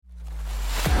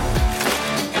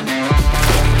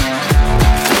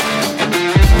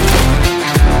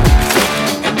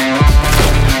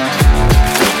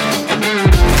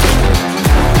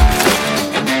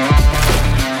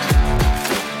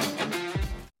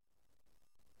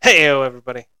Heyo,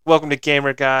 everybody. Welcome to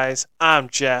Gamer Guys. I'm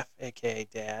Jeff, aka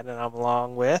Dad, and I'm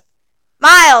along with.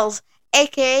 Miles,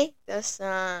 aka the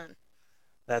Sun.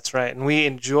 That's right. And we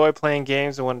enjoy playing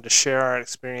games and wanted to share our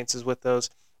experiences with those.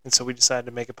 And so we decided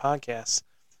to make a podcast.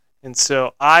 And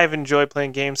so I've enjoyed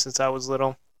playing games since I was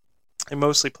little. I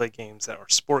mostly play games that are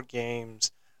sport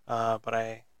games, but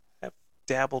I have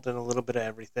dabbled in a little bit of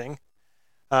everything.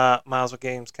 Miles, what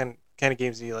kind of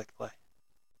games do you like to play?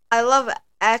 I love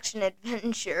action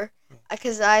adventure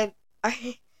because I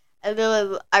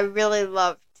really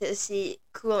love to see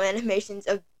cool animations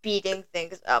of beating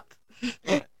things up.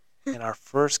 Yeah. And our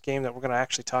first game that we're going to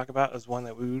actually talk about is one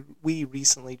that we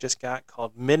recently just got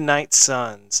called Midnight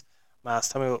Suns. Miles,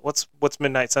 tell me what's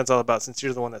Midnight Suns all about, since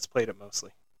you're the one that's played it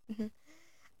mostly.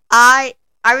 I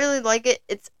really like it.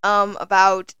 It's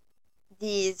about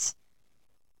these,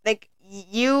 like,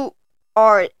 you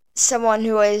are someone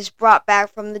who is brought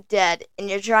back from the dead, and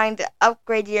you're trying to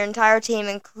upgrade your entire team,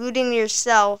 including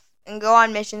yourself, and go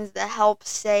on missions that help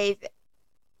save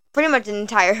pretty much an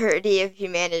entirety of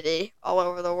humanity all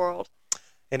over the world.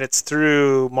 And it's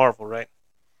through Marvel, right?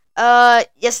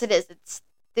 Yes, it is. It's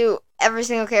through every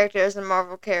single character is a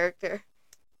Marvel character.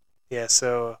 Yeah,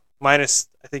 so minus,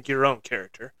 I think, your own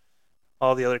character.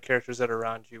 All the other characters that are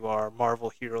around you are Marvel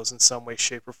heroes in some way,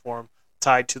 shape, or form,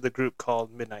 tied to the group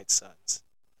called Midnight Suns.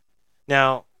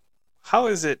 Now, how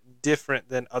is it different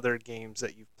than other games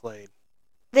that you've played?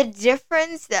 The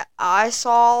difference that I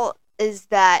saw is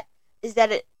that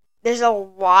there's a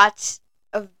lot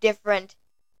of different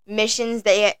missions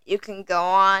that you can go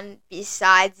on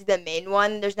besides the main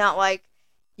one. There's not like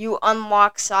you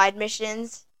unlock side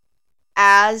missions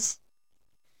as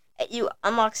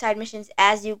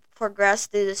you progress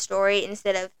through the story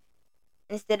instead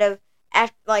of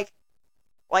act like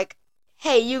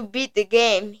hey, you beat the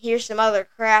game, here's some other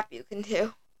crap you can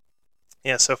do.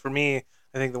 Yeah, so for me,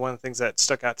 I think the one of the things that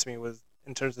stuck out to me was,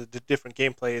 in terms of the different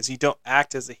gameplay, is you don't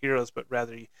act as the heroes, but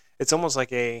rather it's almost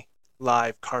like a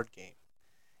live card game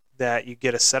that you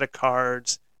get a set of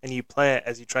cards and you play it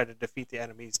as you try to defeat the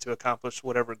enemies to accomplish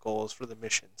whatever goals for the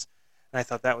missions. And I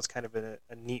thought that was kind of a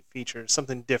neat feature,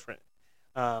 something different.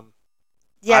 Um,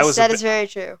 I Yes, was a that bi- is very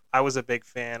true. I was a big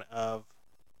fan of,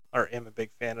 or am a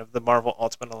big fan of, the Marvel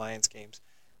Ultimate Alliance games.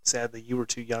 Sadly, you were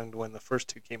too young to when the first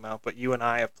two came out, but you and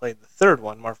I have played the third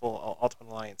one, Marvel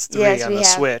Ultimate Alliance 3, Yes, on we the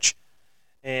have. Switch,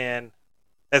 and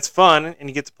that's fun, and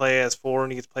you get to play as four,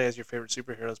 and you get to play as your favorite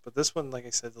superheroes. But this one, like I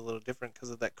said, is a little different because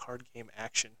of that card game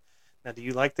action. Now, do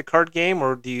you like the card game,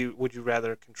 or would you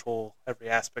rather control every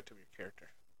aspect of your character?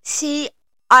 See,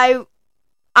 I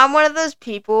I'm one of those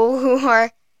people who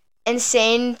are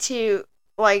insane to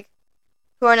like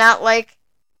who are not like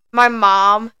my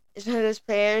mom is one of those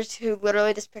players who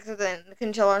literally just picks up the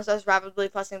controller and starts rapidly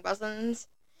pressing buttons.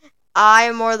 I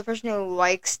am more the person who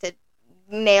likes to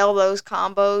nail those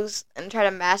combos and try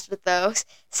to master those.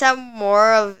 So I'm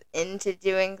more of into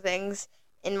doing things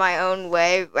in my own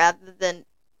way rather than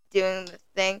doing the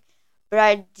thing. But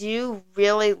I do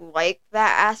really like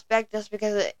that aspect just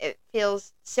because it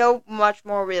feels so much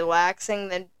more relaxing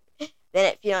than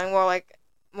it feeling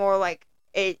more like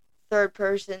a third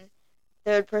person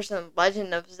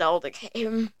Legend of Zelda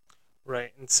game.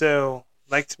 Right, and so,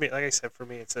 like I said, for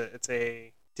me, it's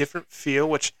a different feel,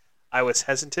 which I was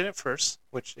hesitant at first.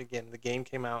 Which, again, the game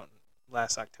came out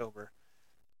last October.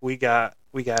 We got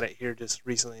it here just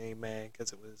recently in May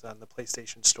because it was on the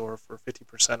PlayStation Store for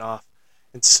 50% off,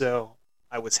 and so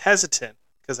I was hesitant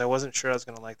because I wasn't sure I was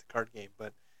going to like the card game.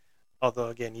 But although,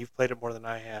 again, you've played it more than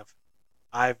I have,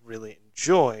 I've really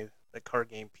enjoyed the card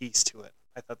game piece to it.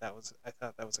 I thought that was a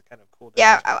kind of cool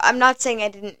Yeah, difference. I'm not saying I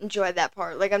didn't enjoy that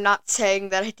part. Like, I'm not saying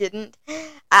that I didn't.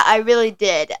 I really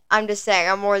did. I'm just saying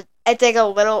I'm more. It's like a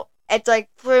little. It's like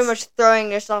pretty much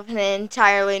throwing yourself in an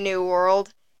entirely new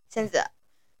world since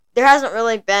there hasn't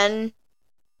really been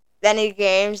any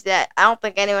games that I don't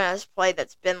think anyone has played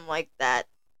that's been like that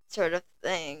sort of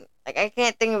thing. Like, I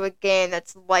can't think of a game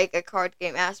that's like a card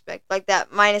game aspect like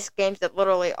that, minus games that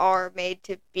literally are made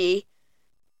to be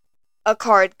a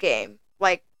card game,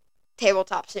 like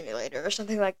Tabletop Simulator or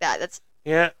something like that. That's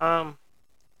Yeah, trying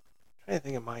to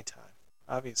think of my time.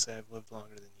 Obviously, I've lived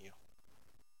longer than you.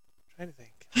 Trying to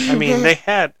think. I mean, they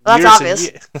had that's years and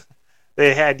obvious. years.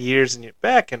 They had years and years.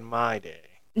 Back in my day,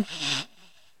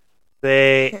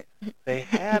 they they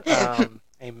had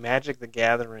a Magic the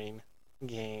Gathering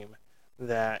game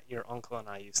that your uncle and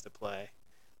I used to play.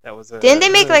 That was Didn't a they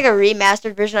make really, like a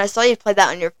remastered version? I saw you play that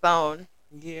on your phone.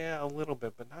 yeah, a little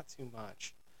bit, but not too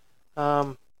much.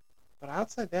 Um, but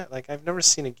outside that, like, I've never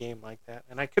seen a game like that,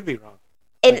 and I could be wrong.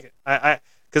 And Like,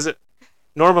 because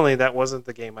normally that wasn't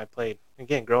the game I played.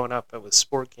 Again, growing up, it was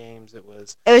sport games. It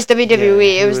was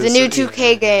WWE. yeah, It was the new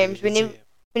 2K games. When you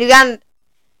got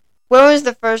when was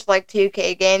the first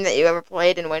 2K game that you ever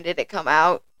played, and when did it come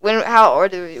out? How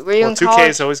old were you? Were you in 2K college?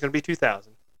 is always going to be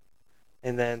 2000.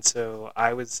 And then, so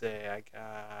I would say I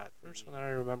got first one that I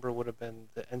remember would have been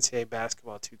the NCAA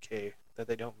basketball 2K that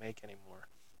they don't make anymore,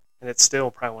 and it's still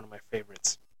probably one of my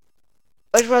favorites.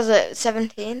 Which was it?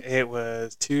 17? It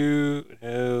was 15?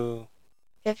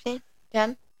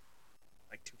 10?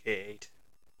 like 2K8.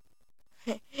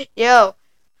 Yo,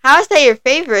 how is that your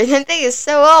favorite? That thing is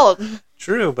so old.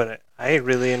 True, but I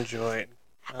really enjoy it.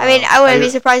 I mean, I wouldn't be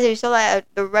surprised if you saw that at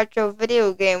the retro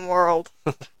video game world.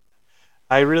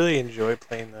 I really enjoy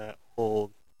playing the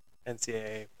old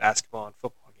NCAA basketball and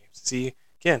football games. See,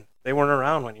 again, they weren't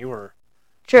around when you were.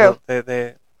 True.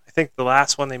 They I think the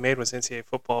last one they made was NCAA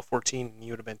football 14, and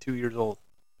you would have been 2 years old.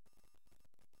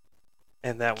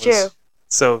 And that was True.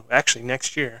 So actually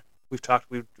next year we've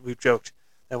joked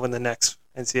that when the next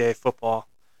NCAA football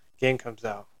game comes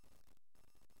out,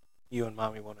 you and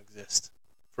Mommy won't exist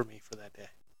for me for that day.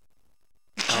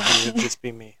 It'll just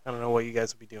be me. I don't know what you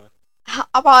guys will be doing.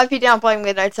 I'll probably be down playing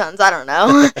Midnight Suns. I don't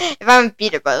know. If I haven't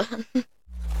beat it by then.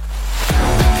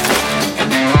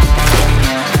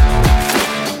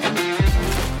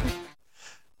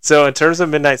 So in terms of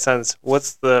Midnight Suns,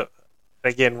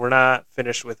 again, we're not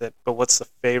finished with it, but what's the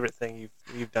favorite thing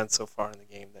you've done so far in the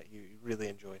game that you really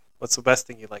enjoyed? What's the best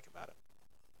thing you like about it?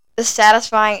 The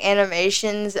satisfying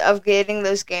animations of getting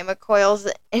those Gamma coils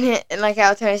in it, and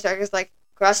how Tony Stark is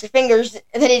cross your fingers,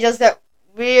 and then he does that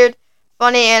weird,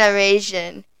 funny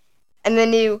animation, and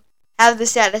then you have the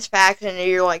satisfaction, and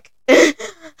you're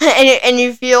and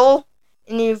you feel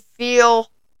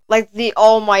like the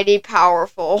almighty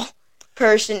powerful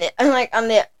person, and on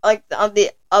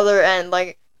the other end,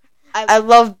 I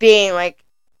love being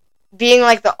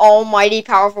the almighty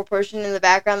powerful person in the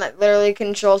background that literally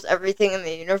controls everything in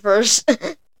the universe.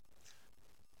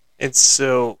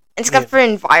 Except for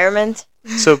environment.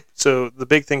 So the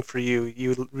big thing for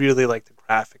you really like the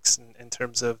graphics in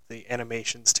terms of the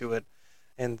animations to it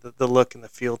and the look and the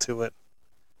feel to it.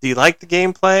 Do you like the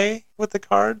gameplay with the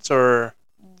cards, or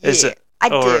is it? I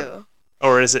do.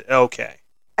 Or is it okay?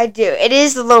 I do. It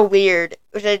is a little weird.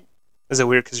 Is it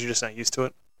weird because you're just not used to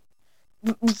it?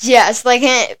 Yes, but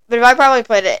if I probably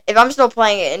played it, if I'm still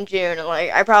playing it in June,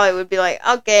 I probably would be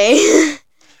okay.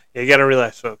 Yeah, you gotta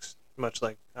realize, folks, much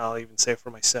like I'll even say for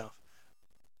myself,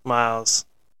 Miles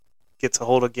gets a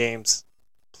hold of games,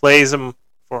 plays them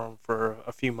for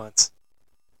a few months.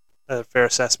 A fair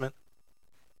assessment.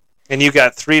 And you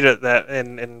got 3 to that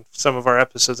in some of our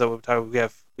episodes that we've talked. We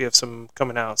have some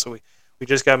coming out, so we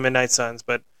just got Midnight Suns,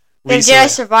 but Jedi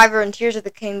Survivor and Tears of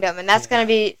the Kingdom, and that's gonna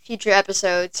be future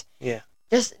episodes. Yeah.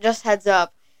 Just heads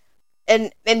up,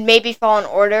 and maybe Fallen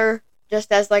Order,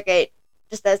 just as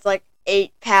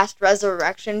a past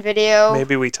resurrection video.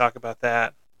 Maybe we talk about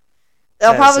that.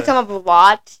 They'll probably come up a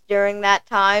lot during that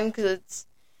time because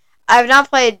I've not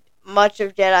played much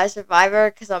of Jedi Survivor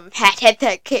because I'm bad at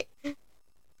that game.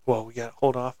 Well, we got to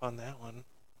hold off on that one.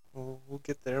 We'll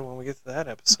get there when we get to that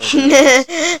episode.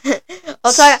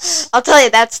 I'll tell you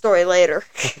that story later.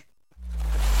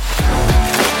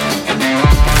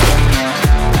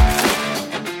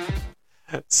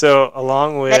 So,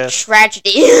 along with that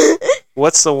tragedy.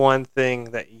 What's the one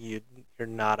thing that you're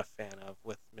not a fan of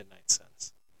with Midnight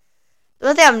Suns? The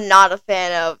one thing I'm not a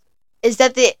fan of is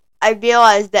that I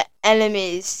realize that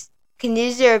enemies can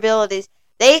use their abilities.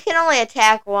 They can only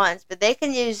attack once, but they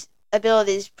can use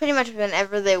abilities pretty much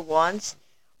whenever they want.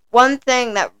 One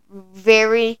thing that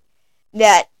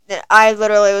I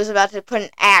literally was about to put an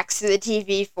axe to the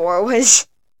TV for was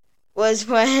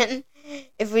when,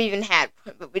 if we even had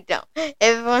one, but we don't.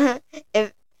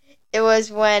 If it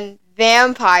was when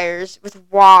vampires with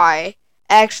Y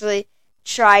actually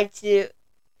tried to.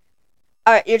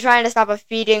 Alright, you're trying to stop a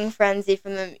feeding frenzy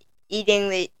from them eating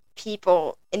the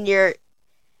people in your.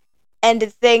 And the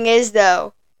thing is,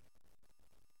 though,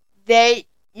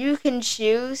 you can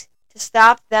choose to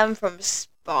stop them from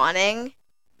spawning,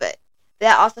 but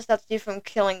that also stops you from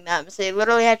killing them. So you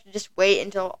literally have to just wait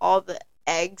until all the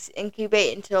eggs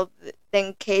incubate until the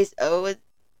thing KOs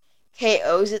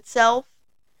itself.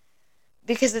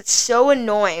 Because it's so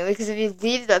annoying, because if you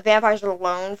leave the vampires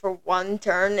alone for one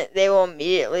turn, they will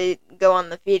immediately go on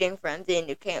the feeding frenzy, and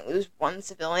you can't lose one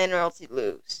civilian or else you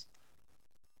lose.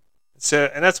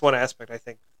 So, and that's one aspect I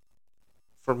think,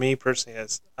 for me personally,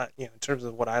 as in terms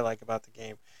of what I like about the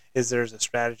game, is there's a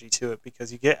strategy to it,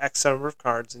 because you get X number of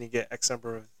cards and you get X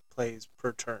number of plays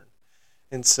per turn,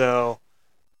 and so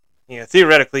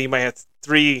theoretically you might have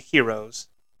 3 heroes,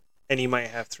 and you might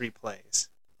have 3 plays.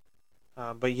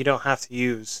 But you don't have to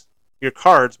use your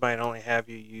cards might only have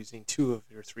you using 2 of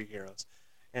your 3 heroes,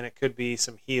 and it could be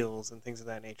some heals and things of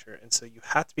that nature. And so you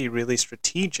have to be really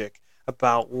strategic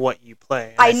about what you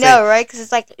play. And I know, right? Because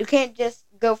it's like you can't just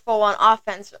go full on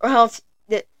offense, or else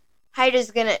the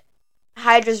Hydra's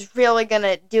really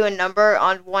gonna do a number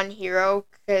on one hero.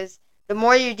 Because the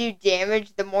more you do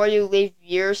damage, the more you leave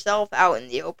yourself out in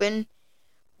the open,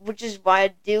 which is why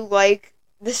I do like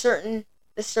the certain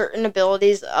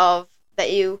abilities of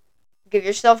that you give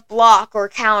yourself block or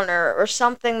counter or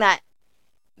something that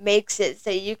makes it so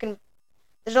you can.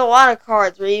 There's a lot of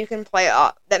cards where you can play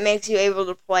that makes you able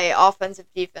to play offensive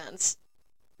defense.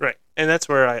 Right, and that's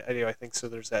where I think so.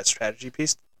 There's that strategy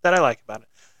piece that I like about it.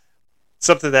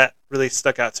 Something that really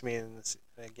stuck out to me in this,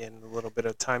 again, the little bit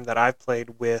of time that I've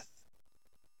played with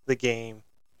the game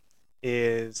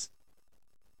is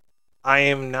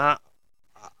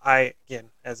again,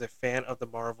 as a fan of the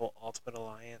Marvel Ultimate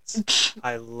Alliance,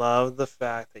 I love the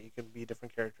fact that you can be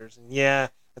different characters. And yeah,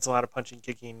 it's a lot of punching,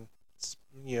 kicking,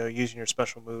 using your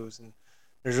special moves, and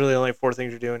there's really only 4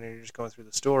 things you're doing, and you're just going through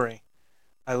the story.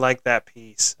 I like that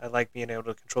piece. I like being able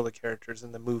to control the characters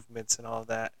and the movements and all of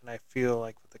that. And I feel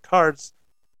like with the cards,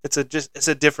 it's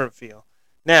a different feel.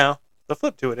 Now, the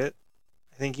flip to it,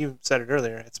 I think you said it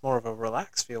earlier, it's more of a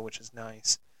relaxed feel, which is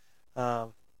nice.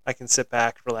 I can sit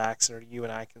back, relax, or you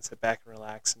and I can sit back and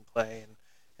relax and play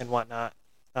and whatnot.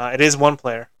 It is one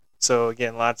player, so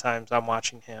again, a lot of times I'm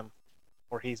watching him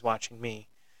or he's watching me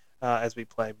as we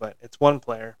play, but it's one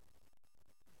player.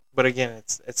 But again,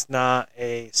 it's not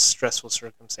a stressful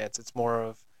circumstance. It's more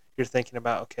of you're thinking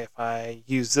about, okay, if I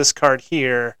use this card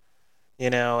here,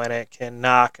 and it can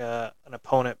knock an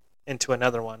opponent into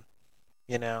another one,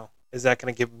 is that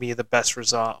going to give me the best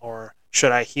result, or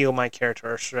should I heal my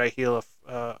character, or should I heal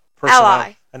a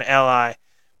person, an ally?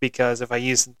 Because if I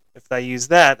use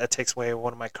that takes away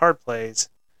one of my card plays,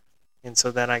 and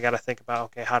so then I got to think about,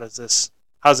 okay, how's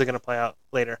it going to play out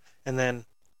later? And then,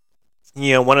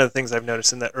 one of the things I've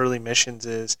noticed in the early missions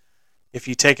is if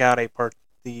you take out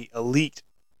the elite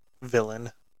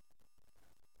villain,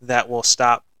 that will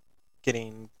stop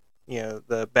getting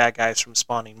the bad guys from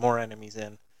spawning more enemies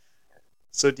in.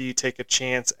 So do you take a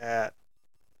chance at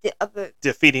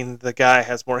defeating the guy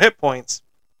who has more hit points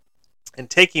and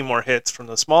taking more hits from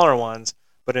the smaller ones,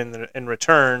 but in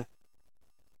return,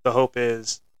 the hope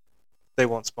is they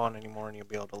won't spawn anymore and you'll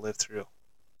be able to live through.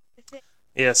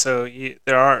 Yeah, so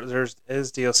there's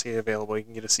DLC available. You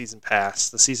can get a season pass.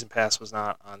 The season pass was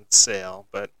not on sale,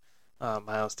 but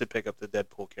Miles did pick up the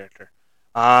Deadpool character.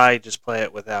 I just play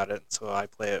it without it, so I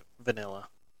play it vanilla.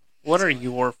 What are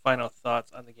your final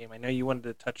thoughts on the game? I know you wanted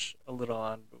to touch a little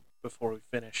on before we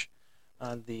finish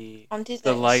on the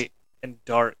light and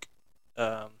dark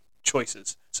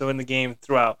choices. So in the game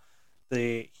throughout,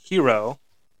 the hero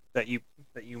that you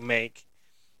make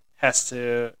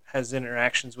has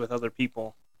interactions with other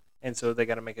people, and so they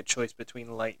got to make a choice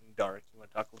between light and dark. You want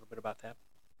to talk a little bit about that?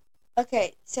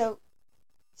 Okay, so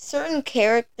certain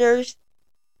characters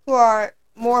who are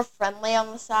more friendly on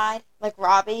the side, like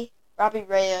Robbie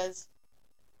Reyes.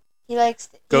 He likes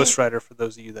Ghost Rider. For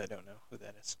those of you that don't know who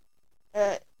that is,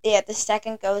 the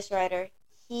second Ghost Rider.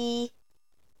 He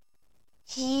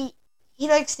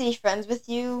likes to be friends with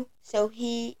you, so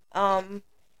he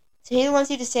wants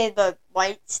you to say the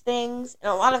lights things, and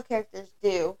a lot of characters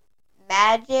do.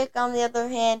 Magic, on the other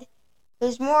hand,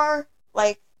 is more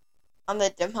like on the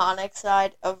demonic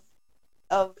side of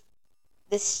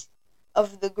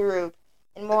the group,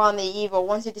 and more on the evil.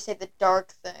 Wants you to say the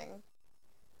dark thing,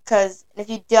 because if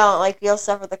you don't, you'll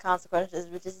suffer the consequences,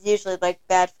 which is usually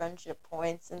bad friendship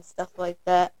points and stuff like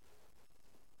that.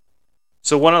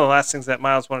 So one of the last things that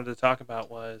Miles wanted to talk about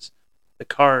was the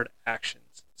card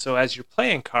actions. So as you're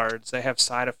playing cards, they have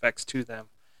side effects to them.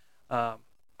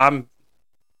 I'm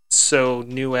so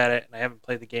new at it, and I haven't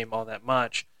played the game all that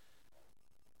much.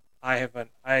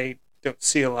 I don't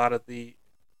see a lot of the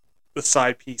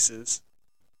side pieces.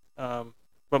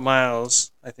 But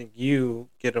Miles, I think you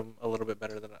get them a little bit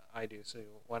better than I do. So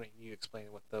why don't you explain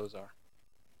what those are?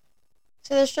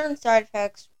 So there's certain side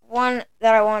effects. One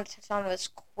that I wanted to touch on was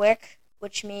quick,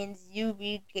 which means you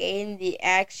regain the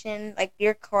action.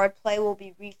 Your card play will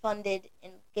be refunded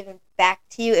and given back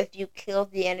to you if you kill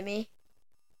the enemy.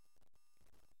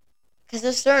 Because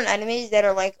there's certain enemies that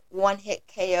are one-hit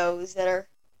KOs that are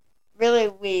really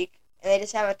weak, and they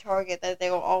just have a target that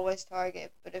they will always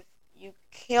target. But if you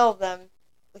kill them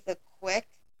with a quick,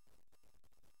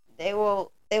 they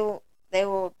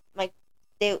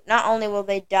not only will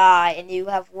they die and you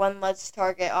have one less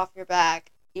target off your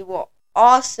back, you will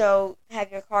also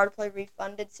have your card play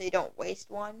refunded so you don't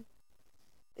waste one.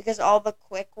 because all the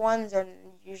quick ones are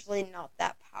usually not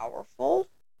that powerful.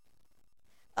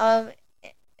 And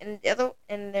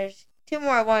there's two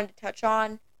more I wanted to touch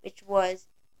on, which was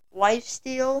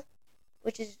lifesteal,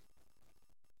 which is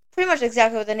pretty much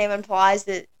exactly what the name implies.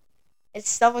 That it's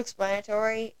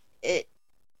self-explanatory. It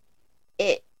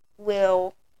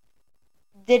will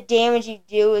the damage you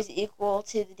do is equal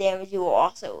to the damage you will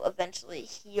also eventually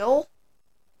heal.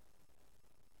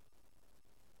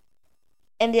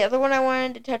 And the other one I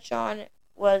wanted to touch on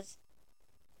was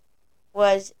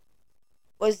was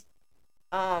was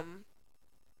um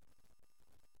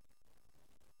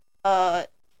uh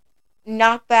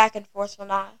knockback and forceful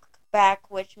knockback,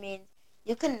 which means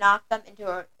you can knock them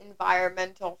into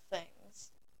environmental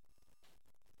things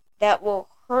that will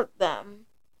hurt them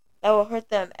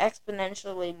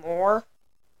exponentially more.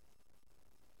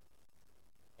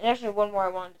 And actually, one more I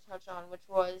wanted to touch on, which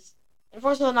was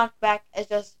enforceable knockback is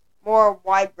just more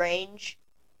wide range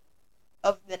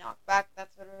of the knockback.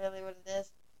 That's really what it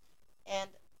is. And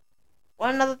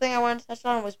one other thing I wanted to touch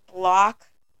on was block,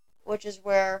 which is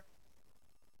where,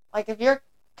 like, if you're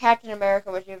Captain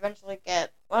America, which you eventually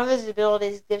get, one of his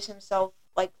abilities gives himself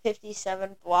like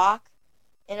 57 block,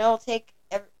 and it'll take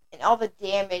and all the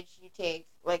damage you take.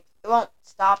 Like, it won't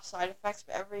stop side effects,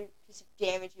 but every piece of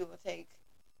damage you will take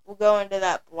will go into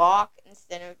that block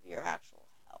instead of your actual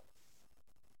health.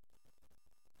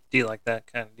 Do you like that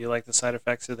kind of? Do you like the side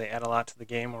effects? Do they add a lot to the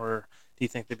game, or do you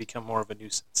think they become more of a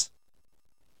nuisance?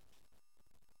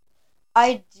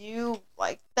 I do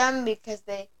like them because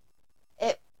if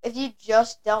you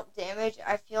just dealt damage,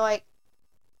 I feel like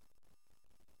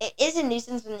it is a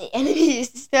nuisance when the enemy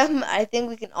system. I think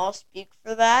we can all speak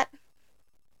for that.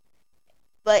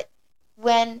 But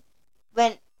when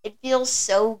when it feels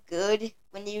so good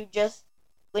when you just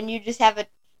have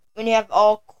when you have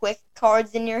all quick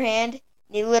cards in your hand,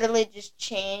 and you literally just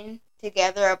chain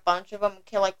together a bunch of them and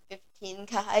kill like 15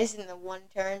 guys in the one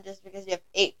turn just because you have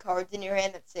 8 cards in your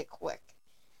hand that say quick.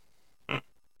 All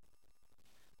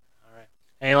right.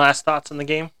 Any last thoughts on the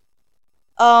game?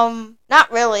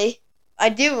 Not really. I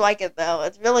do like it though.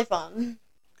 It's really fun.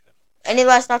 Any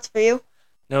last thoughts for you?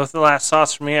 No, the last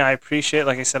thoughts for me. I appreciate,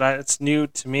 like I said, it's new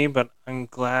to me, but I'm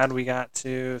glad we got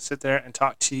to sit there and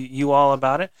talk to you all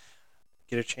about it.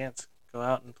 Get a chance, go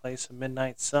out and play some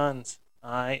Midnight Suns.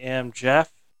 I am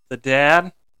Jeff, the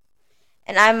dad.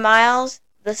 And I'm Miles,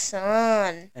 the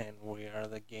son. And we are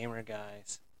the Gamer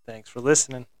Guys. Thanks for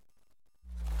listening.